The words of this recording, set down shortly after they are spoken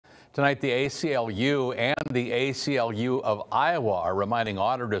Tonight, the ACLU and the ACLU of Iowa are reminding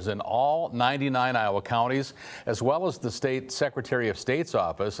auditors in all 99 Iowa counties, as well as the State Secretary of State's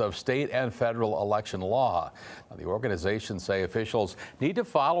Office, of state and federal election law. Now, the organizations say officials need to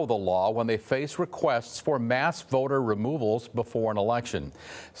follow the law when they face requests for mass voter removals before an election.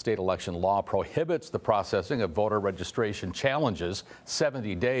 State election law prohibits the processing of voter registration challenges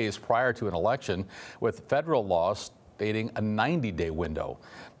 70 days prior to an election, with federal laws stating a 90-day window.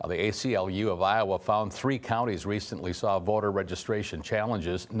 Now, the ACLU of Iowa found 3 counties recently saw voter registration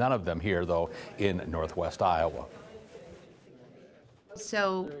challenges, none of them here, though, in Northwest Iowa.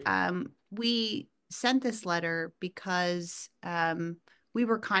 So we sent this letter because we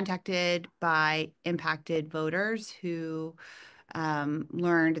were contacted by impacted voters who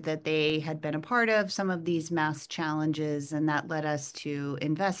learned that they had been a part of some of these mass challenges, and that led us to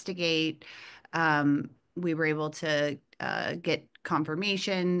investigate. We were able to get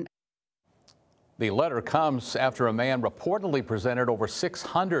confirmation. The letter comes after a man reportedly presented over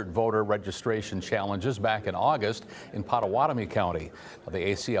 600 voter registration challenges back in August in Pottawatomie County. The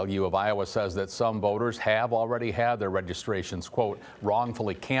ACLU of Iowa says that some voters have already had their registrations, quote,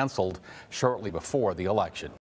 wrongfully canceled shortly before the election.